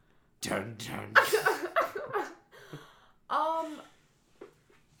theme. Dun dun.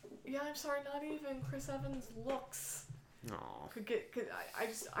 Yeah, I'm sorry, not even Chris Evans' looks Aw. could get.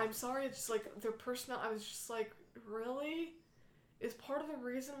 I'm sorry, it's just like their personality. I was just like, really? Is part of the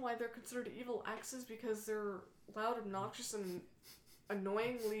reason why they're considered evil X's because they're loud, obnoxious, and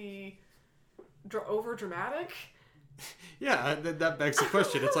annoyingly over dramatic? Yeah, and then that begs the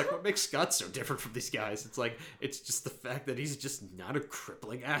question. It's like, what makes Scott so different from these guys? It's like, it's just the fact that he's just not a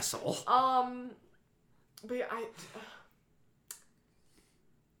crippling asshole. But yeah,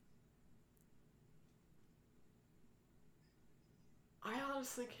 I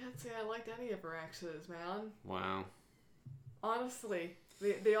honestly can't say I liked any of her exes, man. Wow. Honestly,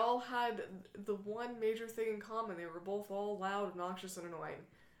 they all had the one major thing in common. They were both all loud, obnoxious, and annoying.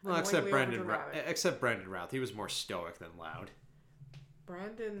 Well, except Brandon Routh. He was more stoic than loud.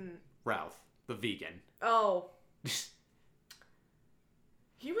 Brandon Routh, the vegan. Oh.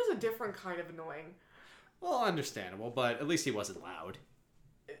 He was a different kind of annoying. Well, understandable, but at least he wasn't loud.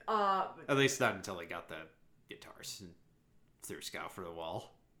 At least not until he got the guitars and threw Scott for the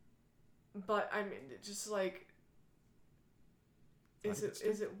wall. But I mean, just like, is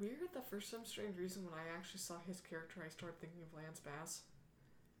it weird that for some strange reason when I actually saw his character, I started thinking of Lance Bass?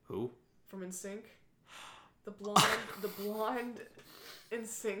 Who? From NSYNC. The blonde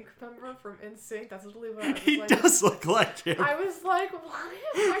NSYNC member from NSYNC. That's literally what I was He like. does look like him. I was like, why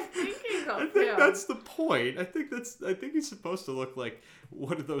am I thinking of him? I think that's the point. I think he's supposed to look like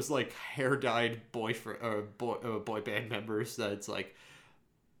one of those like hair-dyed boy band members that's like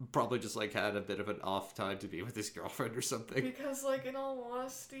probably just like had a bit of an off time to be with his girlfriend or something. Because like in all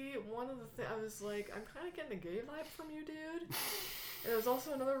honesty, one of the things I was like, I'm kind of getting a gay vibe from you, dude. And there's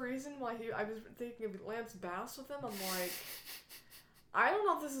also another reason why I was thinking of Lance Bass with him. I'm like, I don't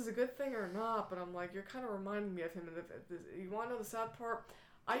know if this is a good thing or not, but I'm like, you're kind of reminding me of him. And you want to know the sad part?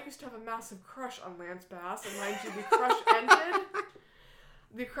 I used to have a massive crush on Lance Bass, and mind you,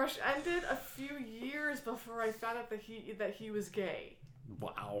 the crush ended a few years before I found out that he was gay.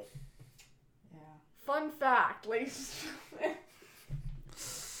 Wow. Yeah. Fun fact, ladies and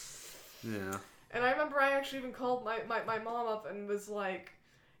gentlemen. Yeah. And I remember I actually even called my mom up and was like,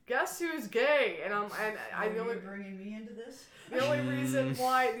 "Guess who's gay?" And You're bringing me into this? The only reason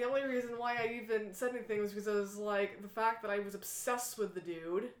why I even said anything was because I was like, the fact that I was obsessed with the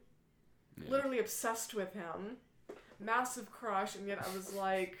dude, literally obsessed with him, massive crush, and yet I was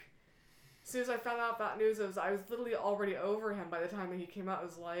like, as soon as I found out that news, I was literally already over him by the time that he came out. I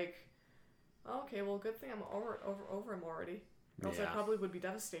was like, oh, okay, well, good thing I'm over him already. Else I probably would be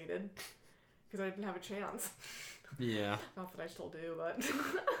devastated because I didn't have a chance. Yeah. Not that I still do, but.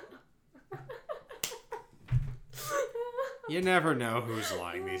 You never know who's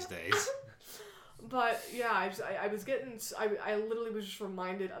lying these days. But yeah, I literally was just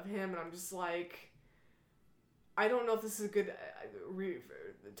reminded of him, and I'm just like, I don't know if this is a good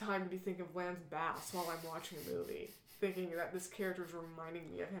time to be thinking of Lance Bass while I'm watching a movie, thinking that this character is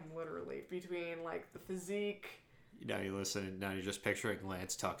reminding me of him literally, between like the physique. Now you listen, and now you're just picturing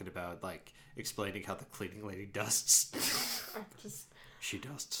Lance talking about like explaining how the cleaning lady dusts. She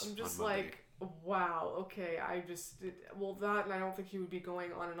dusts. I'm just on Monday. like, wow, okay, that, and I don't think he would be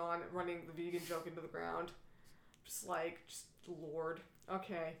going on and on, running the vegan joke into the ground. Just Lord.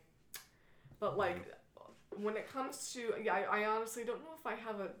 Okay. But, like, when it comes to, I honestly don't know if I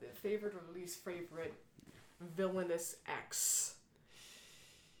have a favorite or least favorite villainous X.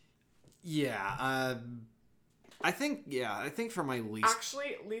 Yeah, I think for my least...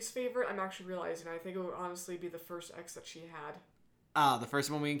 Actually, least favorite, I'm actually realizing, I think it would honestly be the first X that she had. The first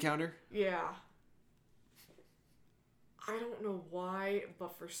one we encounter? Yeah. I don't know why,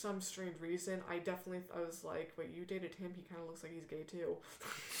 but for some strange reason, I was like, wait, you dated him? He kind of looks like he's gay too.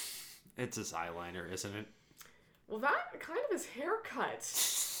 It's his eyeliner, isn't it? Well, that kind of his haircut.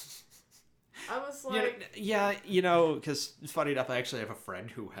 I was like... Yeah, because funny enough, I actually have a friend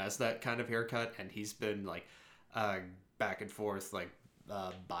who has that kind of haircut, and he's been, like, back and forth, like,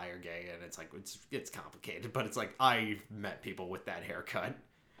 bi or gay, and it's like, it's complicated, but it's like, I've met people with that haircut.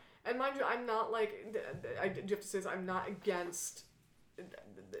 And mind you, I'm not like, I do have to say this, I'm not against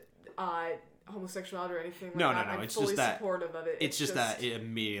homosexuality or anything like that. No. I'm It's fully just that supportive of it. It's just that it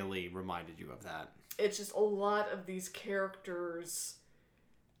immediately reminded you of that. It's just a lot of these characters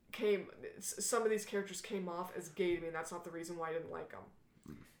some of these characters came off as gay to me, and that's not the reason why I didn't like them.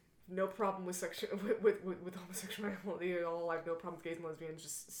 No problem with with homosexuality at all. I have no problem with gays and lesbians.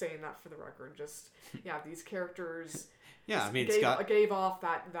 Just saying that for the record. Just these characters. Yeah, I mean, Scott gave off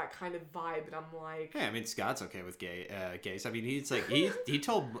that kind of vibe, and I'm like. Yeah, I mean, Scott's okay with gays. I mean, he's like he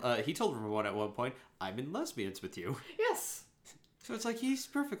told Ramon at one point, "I'm in lesbians with you." Yes. So it's like he's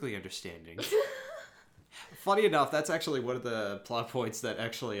perfectly understanding. Funny enough, that's actually one of the plot points that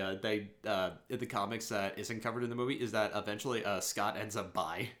actually they in the comics that isn't covered in the movie is that eventually Scott ends up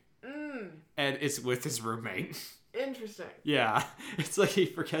bi. And it's with his roommate. Interesting. Yeah. It's like he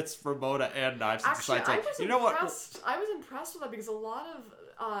forgets Ramona and Knives and decides like, you know what? I was impressed with that because a lot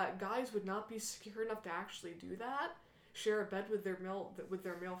of guys would not be secure enough to actually do that. Share a bed with their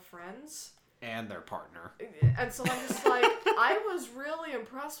male friends. And their partner. And so I'm just like, I was really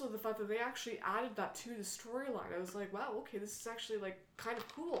impressed with the fact that they actually added that to the storyline. I was like, wow, okay, this is actually like kind of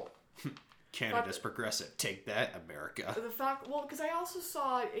cool. Canada's progressive. Take that, America. The fact, well, because I also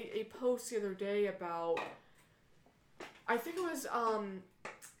saw a post the other day about, I think it was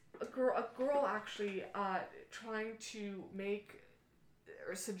a girl actually trying to make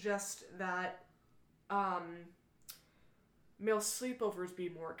or suggest that male sleepovers be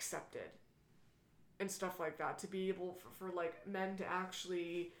more accepted and stuff like that, to be able for like men to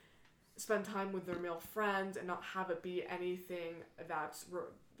actually spend time with their male friends and not have it be anything that's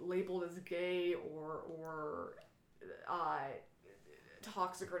labeled as gay or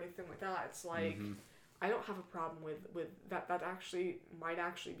toxic or anything like that. It's like, I don't have a problem with that. That actually might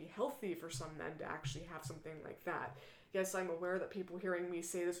actually be healthy for some men to actually have something like that. Yes, I'm aware that people hearing me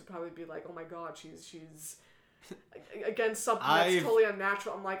say this would probably be like, oh my god, she's against something that's totally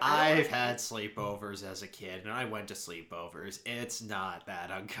unnatural. I'm like, I've had sleepovers as a kid, and I went to sleepovers. It's not that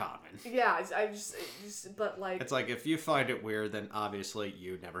uncommon. Yeah, I just but like, it's like, if you find it weird, then obviously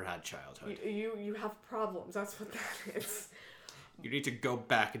you never had childhood. You have problems. That's what that is. You need to go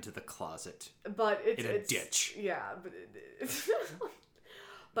back into the closet. But it's in a ditch. Yeah, but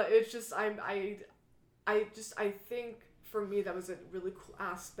but it's just I think. For me, that was a really cool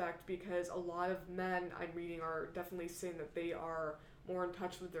aspect, because a lot of men I'm reading are definitely saying that they are more in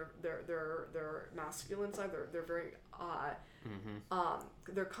touch with their masculine side. They're very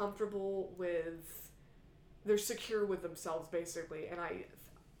they're comfortable with, they're secure with themselves basically, and I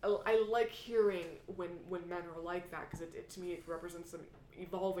like hearing when men are like that, because it to me it represents them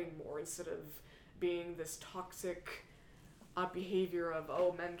evolving more instead of being this toxic behavior of,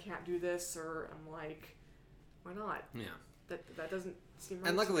 oh, men can't do this, or I'm like, why not? Yeah. That doesn't seem right.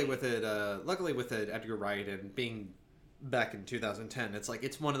 And luckily with it, Edgar Wright, and being back in 2010, it's like,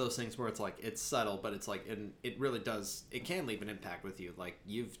 it's one of those things where it's like, it's subtle, but it's like, and it really does, it can leave an impact with you, like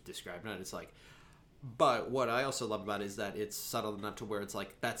you've described it. It's like, but what I also love about it is that it's subtle enough to where it's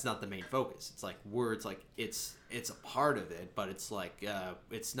like, that's not the main focus. It's like words, like it's a part of it, but it's like,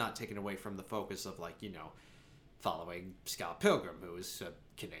 it's not taken away from the focus of, like, you know, following Scott Pilgrim, who is a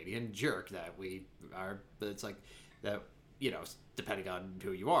Canadian jerk that we are. But it's like that, you know, depending on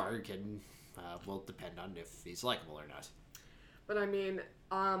who you are, can will depend on if he's likable or not. But I mean,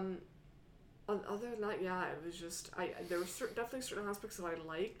 other than that, yeah, it was just there were definitely certain aspects that I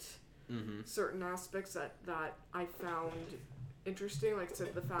liked, certain aspects that I found interesting. Like I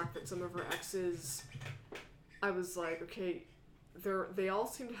said, the fact that some of her exes, I was like, okay. They all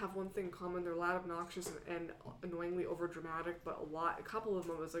seem to have one thing in common. They're loud, obnoxious, and annoyingly overdramatic, but a couple of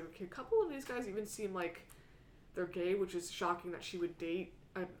them, I was like, okay, a couple of these guys even seem like they're gay, which is shocking that she would date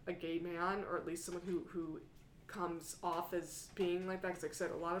a gay man, or at least someone who comes off as being like that, because like I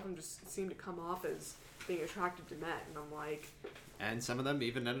said, a lot of them just seem to come off as being attracted to men, and I'm like... And some of them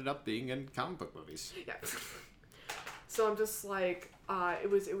even ended up being in comic book movies. Yeah. So I'm just like, it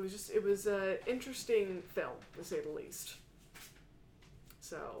was an interesting film, to say the least.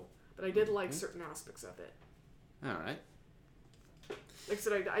 So, but I did like certain aspects of it. All right. Like I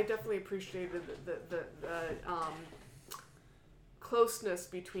said, I definitely appreciated the closeness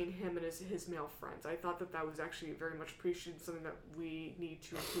between him and his male friends. I thought that was actually very much appreciated, something that we need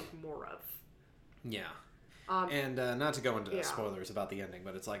to improve more of. Yeah. And not to go into spoilers about the ending,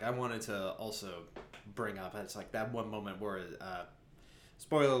 but it's like, I wanted to also bring up, it's like that one moment where,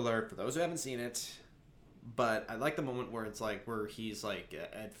 spoiler alert for those who haven't seen it, but I like the moment where it's like, where he's like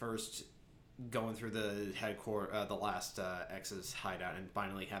at first going through the the last ex's hideout, and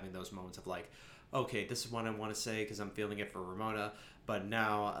finally having those moments of like, okay, this is what I want to say because I'm feeling it for Ramona. But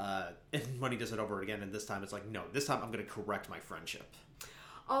now, and when he does it over again, and this time it's like, no, this time I'm going to correct my friendship.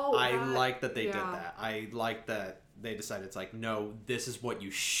 Oh, I like that they did that. I like that they decided it's like, no, this is what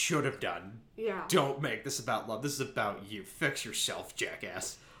you should have done. Yeah. Don't make this about love. This is about you. Fix yourself,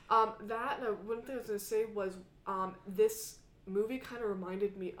 jackass. One thing I was going to say was, this movie kind of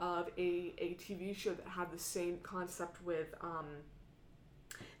reminded me of a TV show that had the same concept with,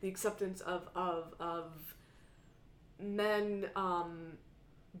 the acceptance of men,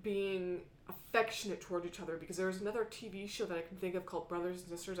 being affectionate toward each other, because there's another TV show that I can think of called Brothers and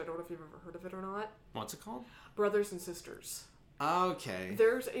Sisters. I don't know if you've ever heard of it or not. What's it called? Brothers and Sisters. Okay.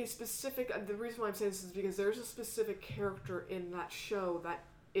 There's a specific... The reason why I'm saying this is because there's a specific character in that show that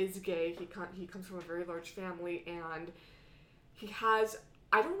is gay. He comes from a very large family, and he has...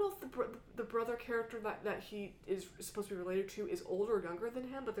 I don't know if the brother character that he is supposed to be related to is older or younger than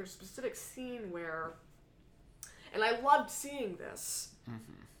him, but there's a specific scene where... And I loved seeing this.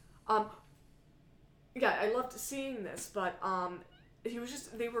 Mm-hmm. Yeah, I loved seeing this, but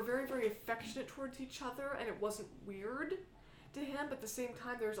they were very, very affectionate towards each other, and it wasn't weird to him, but at the same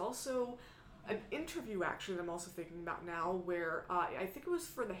time, there's also an interview, actually, that I'm also thinking about now, where I think it was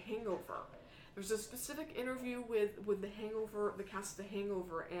for The Hangover. There's a specific interview with the Hangover, the cast of The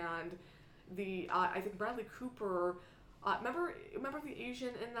Hangover, and I think Bradley Cooper... remember the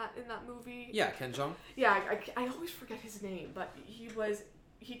Asian in that movie? Yeah, Ken Jeong. Yeah, I always forget his name, but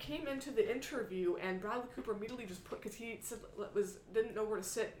he came into the interview, and Bradley Cooper immediately just because he said didn't know where to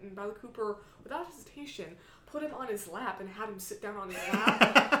sit, and Bradley Cooper, without hesitation, put him on his lap and had him sit down on his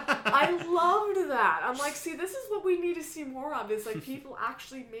lap. I loved that. I'm like, see, this is what we need to see more of, is like people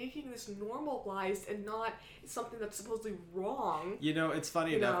actually making this normalized and not something that's supposedly wrong. You know, it's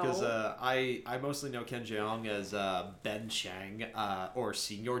funny enough because I mostly know Ken Jeong as Ben Chang or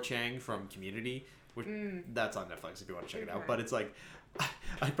Senior Chang from Community, which that's on Netflix if you want to check it out. But it's like,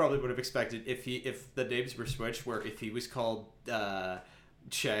 I probably would have expected if the names were switched, where if he was called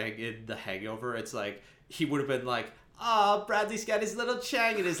Chang in The Hangover, it's like he would have been like, oh, Bradley's got his little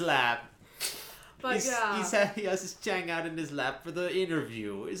Chang in his lap. But he has his Chang out in his lap for the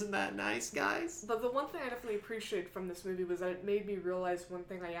interview. Isn't that nice, guys? But the one thing I definitely appreciated from this movie was that it made me realize one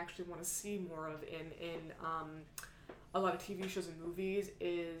thing I actually want to see more of in a lot of TV shows and movies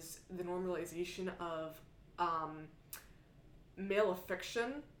is the normalization of male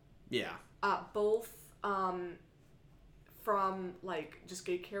affection. Yeah. Both from like just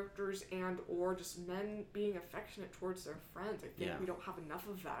gay characters and or just men being affectionate towards their friends. I think we don't have enough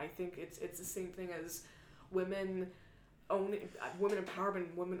of that. I think it's the same thing as women empowerment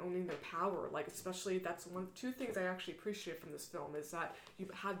and women owning their power. Like, especially that's two things I actually appreciate from this film is that you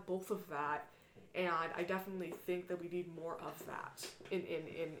had both of that, and I definitely think that we need more of that in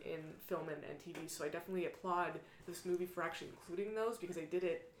film and TV. So I definitely applaud this movie for actually including those, because they did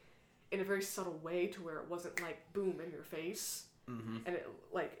it in a very subtle way to where it wasn't like boom in your face, and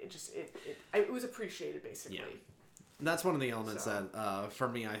it was appreciated basically. Yeah. That's one of the elements that, for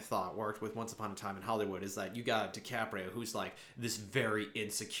me, I thought worked with Once Upon a Time in Hollywood, is that you got DiCaprio, who's like this very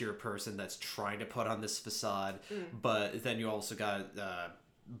insecure person that's trying to put on this facade, but then you also got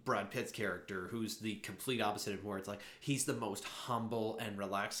Brad Pitt's character, who's the complete opposite of where it's like he's the most humble and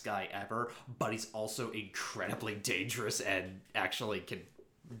relaxed guy ever, but he's also incredibly dangerous and actually can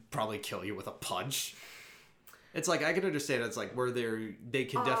probably kill you with a punch. It's like, I can understand it's like where they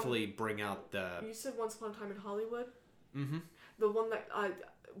can definitely bring out the... You said Once Upon a Time in Hollywood? Mm-hmm. The one that...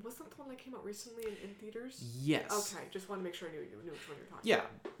 wasn't that the one that came out recently in theaters? Yes. Okay, just want to make sure I knew which one you're talking about. Yeah,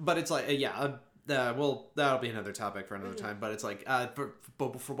 but it's like, well, that'll be another topic for another time, but it's like,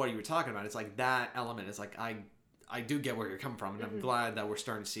 for what you were talking about, it's like that element is like, I do get where you're coming from, and I'm glad that we're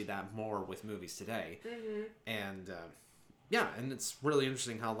starting to see that more with movies today. And... yeah, and it's really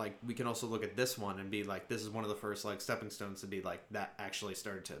interesting how, like, we can also look at this one and be like, this is one of the first, like, stepping stones to be, like, that actually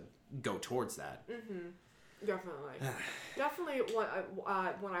started to go towards that. Definitely. Definitely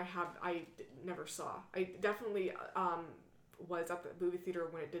one I never saw. I definitely was at the movie theater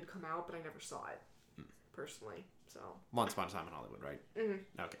when it did come out, but I never saw it, personally, so. Once Upon a Time in Hollywood, right?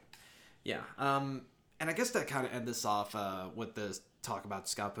 Okay. Yeah, and I guess to kind of end this off with this talk about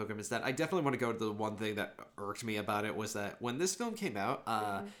Scott Pilgrim is that I definitely want to go to the one thing that irked me about it was that when this film came out,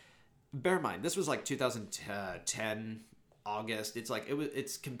 bear in mind, this was like 2010 August. It's like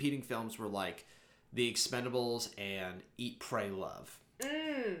its competing films were like The Expendables and Eat, Pray, Love.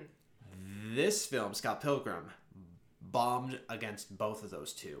 This film, Scott Pilgrim, bombed against both of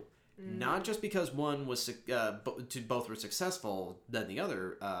those two. Not just because one was both were successful than the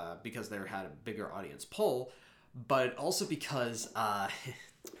other, because they had a bigger audience pull, but also because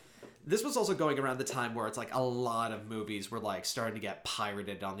this was also going around the time where it's like a lot of movies were like starting to get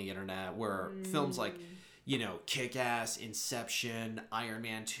pirated on the internet, where films like, you know, Kick-Ass, Inception, Iron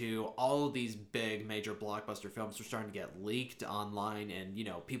Man 2, all of these big major blockbuster films were starting to get leaked online, and, you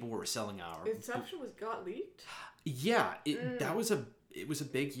know, people were selling our... Inception got leaked? Yeah, it was a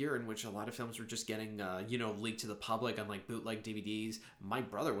big year in which a lot of films were just getting, you know, leaked to the public on, like, bootleg DVDs. My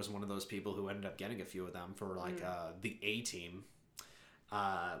brother was one of those people who ended up getting a few of them for, like, the A-Team,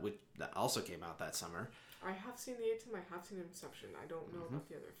 which that also came out that summer. I have seen the A-Team, I have seen Inception. I don't know about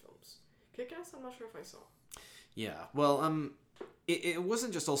the other films. Kick-Ass, I'm not sure if I saw. Yeah, well, it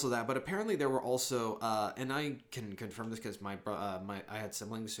wasn't just also that, but apparently there were also, and I can confirm this because I had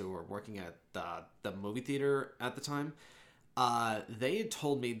siblings who were working at the movie theater at the time. They had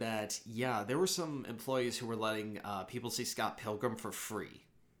told me that, yeah, there were some employees who were letting people see Scott Pilgrim for free.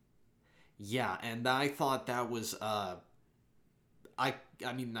 Yeah, and I thought that was, I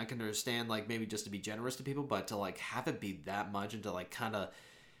mean, I can understand, like, maybe just to be generous to people, but to, like, have it be that much and to, like, kind of...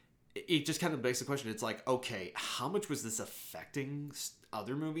 It just kind of begs the question. It's like, okay, how much was this affecting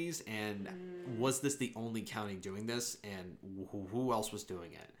other movies? And was this the only county doing this? And who else was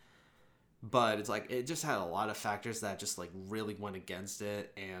doing it? But it's like, it just had a lot of factors that just, like, really went against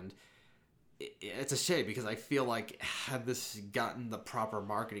it. And it's a shame because I feel like had this gotten the proper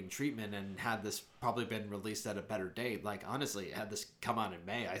marketing treatment and had this probably been released at a better date, like, honestly, had this come out in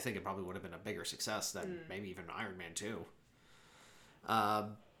May, I think it probably would have been a bigger success than maybe even Iron Man 2.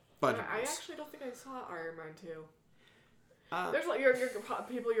 But I actually don't think I saw Iron Man 2. There's like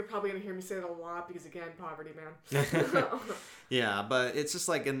people you're probably gonna hear me say it a lot because again, poverty, man. Yeah, but it's just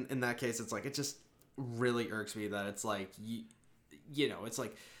like in that case, it's like it just really irks me that it's like you know, it's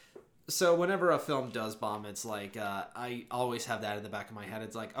like, so whenever a film does bomb, it's like I always have that in the back of my head.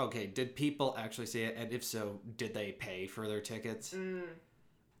 It's like, okay, did people actually see it, and if so, did they pay for their tickets?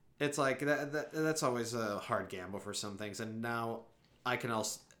 It's like that's always a hard gamble for some things, and now I can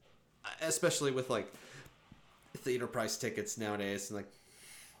also. Especially with, like, theater price tickets nowadays, and, like,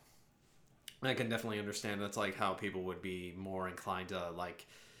 I can definitely understand that's, like, how people would be more inclined to, like,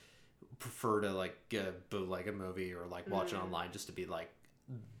 prefer to, like, bootleg a movie or, like, watch it online just to be, like,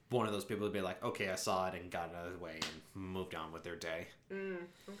 one of those people to be like, okay, I saw it and got it out of the way and moved on with their day.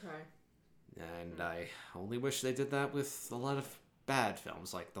 Okay. And I only wish they did that with a lot of bad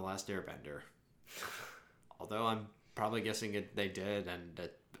films, like The Last Airbender. Although I'm probably guessing they did, and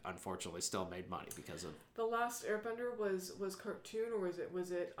it unfortunately still made money because of... The Last Airbender was cartoon, or was it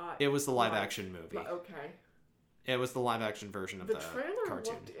it was the live action movie. Okay. It was the live action version of the trailer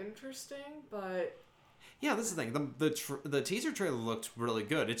cartoon. Looked interesting, but yeah, this is the thing. The teaser trailer looked really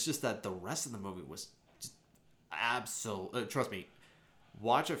good. It's just that the rest of the movie was just absolute. Trust me,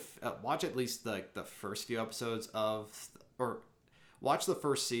 watch at least the first few episodes of, or watch the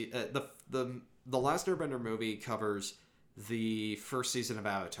first the Last Airbender movie covers the first season of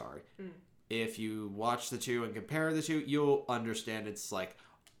Avatar. If you watch the two and compare the two, you'll understand it's like,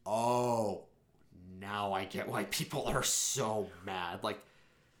 oh, now I get why people are so mad. Like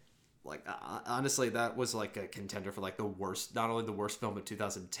honestly, that was like a contender for like the worst, not only the worst film of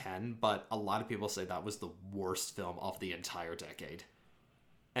 2010, but a lot of people say that was the worst film of the entire decade.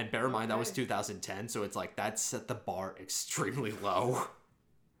 And bear in mind, that was 2010, so it's like that set the bar extremely low.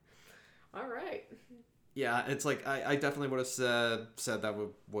 All right. Yeah, it's like I definitely would have said that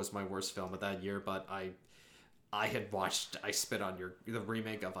was my worst film of that year, but I had watched the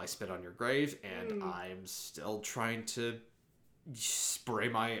remake of I Spit on Your Grave, and I'm still trying to spray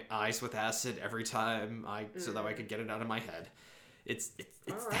my eyes with acid every time so that I could get it out of my head. It's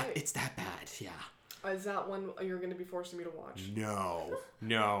that bad, yeah. Is that one you're going to be forcing me to watch? No.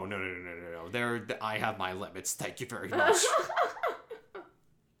 I have my limits. Thank you very much.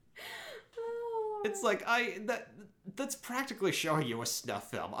 It's like that's practically showing you a snuff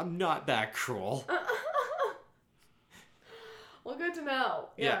film. I'm not that cruel. Well, good to know.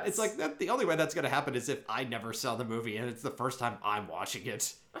 Yeah, it's like the only way that's gonna happen is if I never saw the movie and it's the first time I'm watching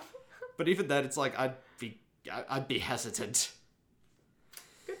it. But even then, it's like I'd be hesitant.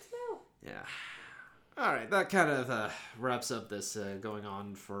 Good to know. Yeah. All right, that kind of wraps up this going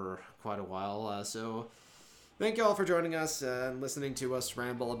on for quite a while. So. Thank you all for joining us and listening to us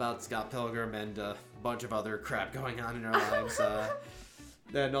ramble about Scott Pilgrim and a bunch of other crap going on in our lives.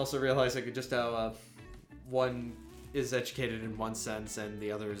 And also realizing just how one is educated in one sense and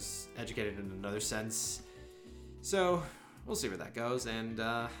the other is educated in another sense. So we'll see where that goes. And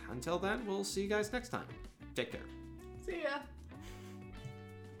until then, we'll see you guys next time. Take care. See ya.